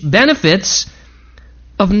fringe benefits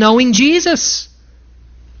of knowing Jesus.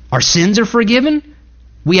 Our sins are forgiven.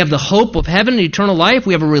 We have the hope of heaven and eternal life.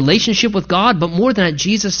 We have a relationship with God. But more than that,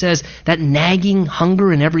 Jesus says that nagging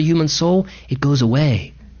hunger in every human soul, it goes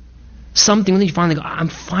away. Something when you finally go,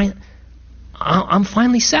 I'm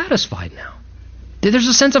finally satisfied now. There's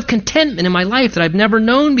a sense of contentment in my life that I've never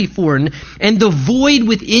known before. And the void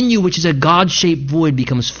within you, which is a God-shaped void,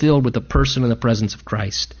 becomes filled with the person and the presence of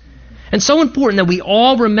Christ. And so important that we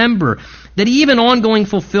all remember that even ongoing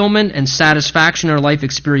fulfillment and satisfaction in our life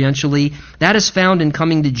experientially, that is found in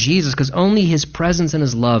coming to Jesus, because only his presence and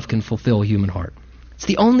his love can fulfill a human heart. It's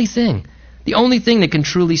the only thing that can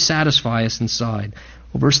truly satisfy us inside.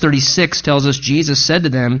 Well, verse 36 tells us, Jesus said to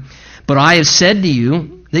them, but I have said to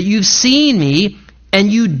you that you've seen me and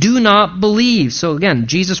you do not believe. So again,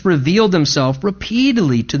 Jesus revealed himself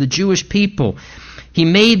repeatedly to the Jewish people. He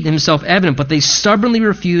made himself evident, but they stubbornly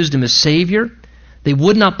refused him as Savior. They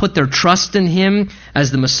would not put their trust in him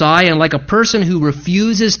as the Messiah. And like a person who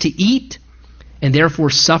refuses to eat and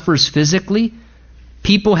therefore suffers physically,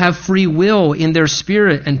 people have free will in their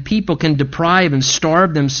spirit, and people can deprive and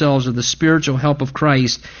starve themselves of the spiritual help of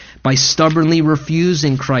Christ by stubbornly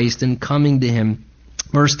refusing Christ and coming to him.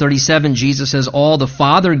 Verse 37, Jesus says, all the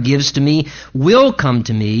Father gives to me will come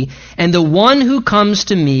to me, and the one who comes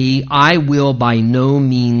to me I will by no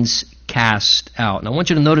means cast out. Now I want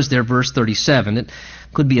you to notice there, verse 37. It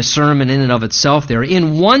could be a sermon in and of itself there.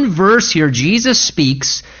 In one verse here, Jesus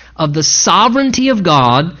speaks of the sovereignty of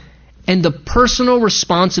God and the personal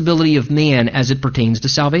responsibility of man as it pertains to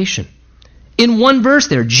salvation. In one verse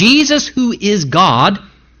there, Jesus, who is God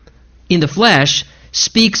in the flesh,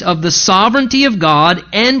 speaks of the sovereignty of God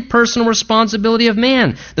and personal responsibility of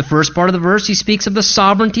man. The first part of the verse, he speaks of the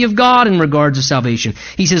sovereignty of God in regards to salvation.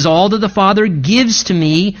 He says, all that the Father gives to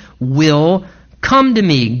me will come to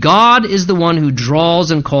me. God is the one who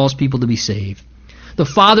draws and calls people to be saved. The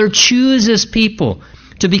Father chooses people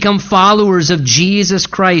to become followers of Jesus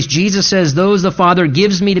Christ. Jesus says, those the Father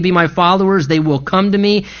gives me to be my followers, they will come to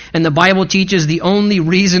me. And the Bible teaches the only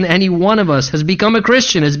reason any one of us has become a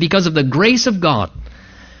Christian is because of the grace of God.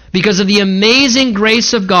 Because of the amazing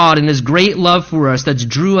grace of God and his great love for us that's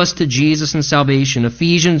drew us to Jesus and salvation.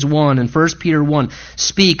 Ephesians 1 and 1 Peter 1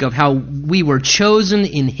 speak of how we were chosen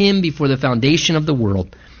in him before the foundation of the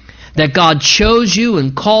world. That God chose you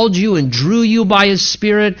and called you and drew you by his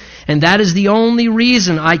Spirit, and that is the only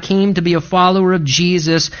reason I came to be a follower of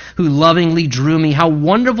Jesus who lovingly drew me. How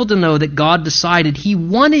wonderful to know that God decided he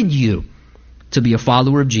wanted you to be a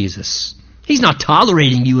follower of Jesus. He's not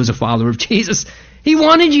tolerating you as a follower of Jesus. He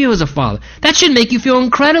wanted you as a father. That should make you feel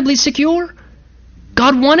incredibly secure.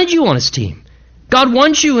 God wanted you on his team. God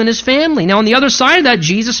wants you in his family. Now, on the other side of that,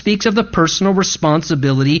 Jesus speaks of the personal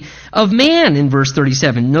responsibility of man in verse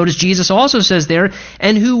 37. Notice Jesus also says there,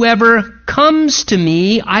 and whoever comes to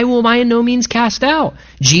me, I will by no means cast out.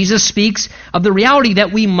 Jesus speaks of the reality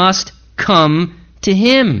that we must come to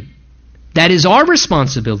him. That is our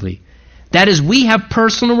responsibility. That is, we have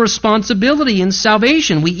personal responsibility in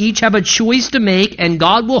salvation. We each have a choice to make, and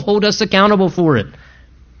God will hold us accountable for it.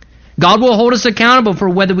 God will hold us accountable for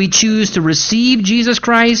whether we choose to receive Jesus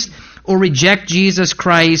Christ or reject Jesus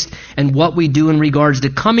Christ, and what we do in regards to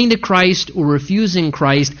coming to Christ or refusing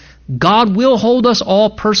Christ. God will hold us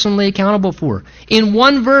all personally accountable for. In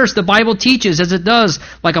one verse, the Bible teaches, as it does,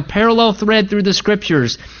 like a parallel thread through the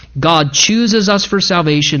Scriptures, God chooses us for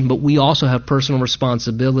salvation, but we also have personal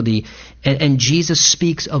responsibility. And Jesus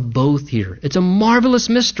speaks of both here. It's a marvelous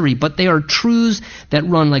mystery, but they are truths that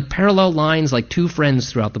run like parallel lines, like two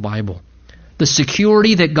friends throughout the Bible. The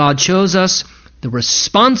security that God chose us, the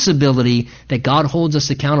responsibility that God holds us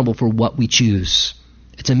accountable for what we choose.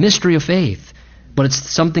 It's a mystery of faith, but it's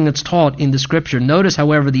something that's taught in the Scripture. Notice,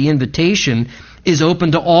 however, the invitation is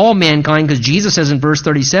open to all mankind, because Jesus says in verse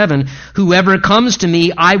 37, whoever comes to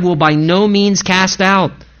me, I will by no means cast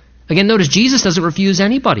out. Again, notice Jesus doesn't refuse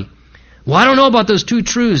anybody. Well, I don't know about those two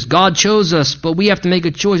truths. God chose us, but we have to make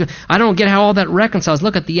a choice. I don't get how all that reconciles.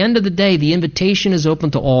 Look, at the end of the day, the invitation is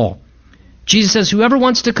open to all. Jesus says, whoever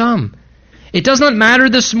wants to come. It does not matter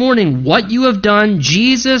this morning what you have done.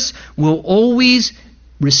 Jesus will always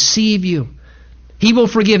receive you. He will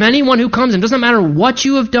forgive anyone who comes. It doesn't matter what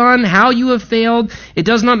you have done, how you have failed. It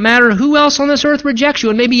does not matter who else on this earth rejects you.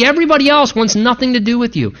 And maybe everybody else wants nothing to do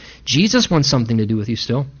with you. Jesus wants something to do with you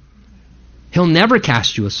still. He'll never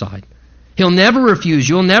cast you aside. He'll never refuse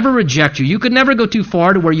you. He'll never reject you. You could never go too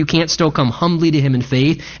far to where you can't still come humbly to him in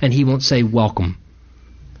faith, and he won't say, welcome.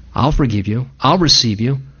 I'll forgive you. I'll receive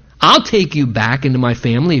you. I'll take you back into my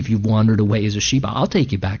family if you've wandered away as a sheep. I'll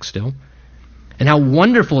take you back still. And how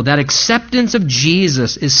wonderful that acceptance of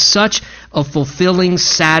Jesus is, such a fulfilling,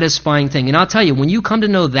 satisfying thing. And I'll tell you, when you come to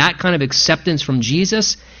know that kind of acceptance from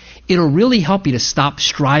Jesus, it'll really help you to stop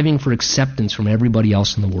striving for acceptance from everybody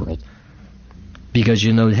else in the world. Because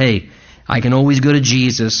you know, hey, I can always go to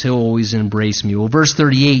Jesus. He'll always embrace me. Well, verse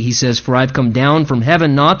 38, he says, for I've come down from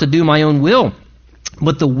heaven not to do my own will,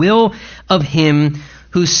 but the will of him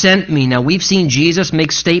who sent me. Now, we've seen Jesus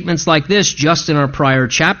make statements like this just in our prior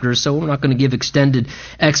chapters, so we're not going to give extended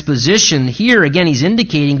exposition. Here, again, he's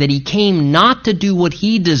indicating that he came not to do what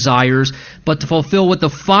he desires, but to fulfill what the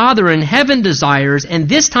Father in heaven desires. And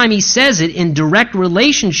this time he says it in direct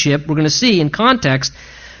relationship, we're going to see in context,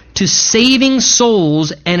 to saving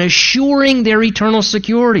souls and assuring their eternal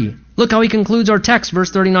security. Look how he concludes our text,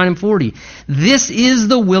 verse 39 and 40. This is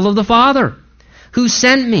the will of the Father who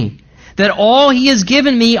sent me, that all he has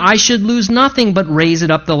given me I should lose nothing, but raise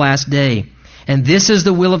it up the last day. And this is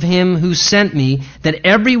the will of him who sent me, that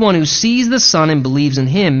everyone who sees the Son and believes in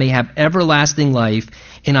him may have everlasting life,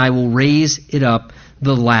 and I will raise it up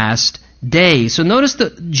the last day. So notice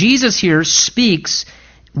that Jesus here speaks,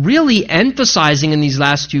 really emphasizing in these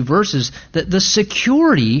last two verses that the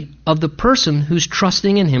security of the person who's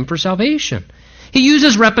trusting in him for salvation. He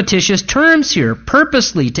uses repetitious terms here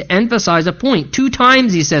purposely to emphasize a point. 2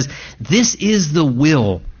 times he says, this is the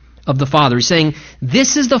will of the Father. He's saying,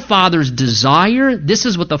 this is the Father's desire. This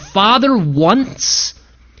is what the Father wants,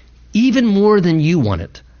 even more than you want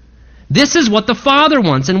it. This is what the Father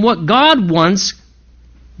wants, and what God wants,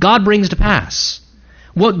 God brings to pass.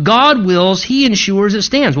 What God wills, he ensures it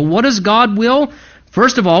stands. Well, what does God will?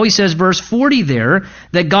 First of all, he says, verse 40 there,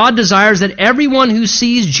 that God desires that everyone who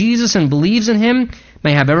sees Jesus and believes in him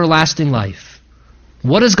may have everlasting life.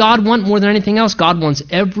 What does God want more than anything else? God wants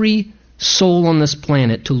every soul on this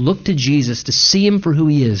planet to look to Jesus, to see him for who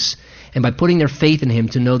he is, and by putting their faith in him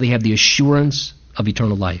to know they have the assurance of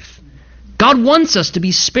eternal life. God wants us to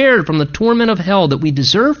be spared from the torment of hell that we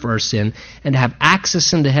deserve for our sin, and to have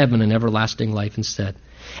access into heaven and everlasting life instead.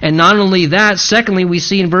 And not only that, secondly, we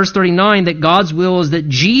see in verse 39 that God's will is that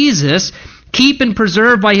Jesus keep and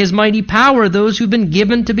preserve by his mighty power those who've been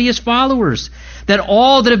given to be his followers. That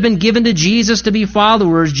all that have been given to Jesus to be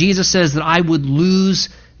followers, Jesus says that I would lose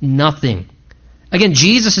nothing. Again,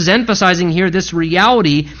 Jesus is emphasizing here this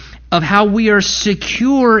reality of how we are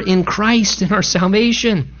secure in Christ in our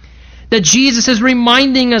salvation. That Jesus is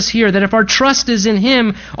reminding us here that if our trust is in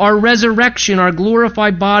him, our resurrection, our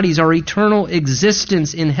glorified bodies, our eternal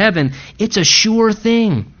existence in heaven, it's a sure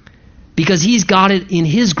thing. Because he's got it in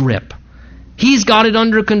his grip. He's got it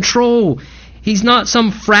under control. He's not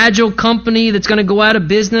some fragile company that's going to go out of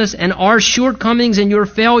business, and our shortcomings and your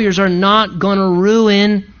failures are not going to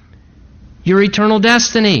ruin your eternal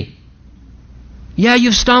destiny. Yeah,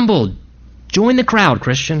 you've stumbled. Join the crowd,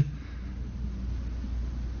 Christian.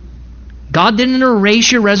 God didn't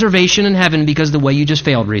erase your reservation in heaven because of the way you just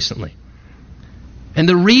failed recently. And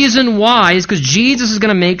the reason why is because Jesus is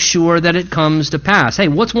going to make sure that it comes to pass. Hey,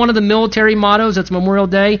 what's one of the military mottos? That's Memorial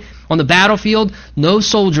Day. On the battlefield, no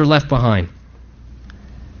soldier left behind.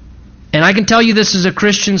 And I can tell you this as a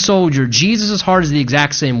Christian soldier. Jesus' heart is the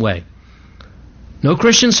exact same way. No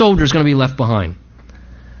Christian soldier is going to be left behind.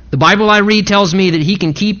 The Bible I read tells me that he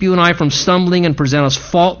can keep you and I from stumbling and present us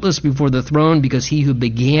faultless before the throne, because he who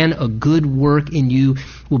began a good work in you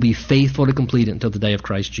will be faithful to complete it until the day of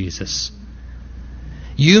Christ Jesus.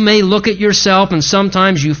 You may look at yourself and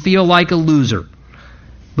sometimes you feel like a loser.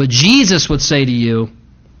 But Jesus would say to you,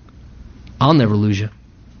 I'll never lose you.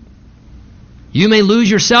 You may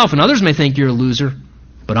lose yourself and others may think you're a loser,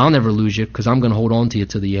 but I'll never lose you because I'm going to hold on to you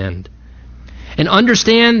to the end. And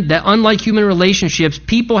understand that unlike human relationships,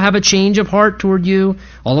 people have a change of heart toward you.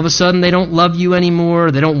 All of a sudden they don't love you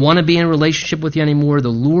anymore. They don't want to be in a relationship with you anymore. The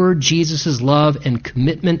Lord Jesus' love and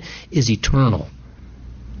commitment is eternal.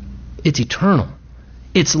 It's eternal.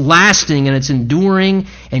 It's lasting and it's enduring,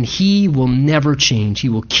 and he will never change. He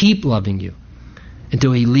will keep loving you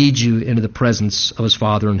until he leads you into the presence of his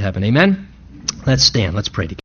Father in heaven. Amen? Let's stand. Let's pray together.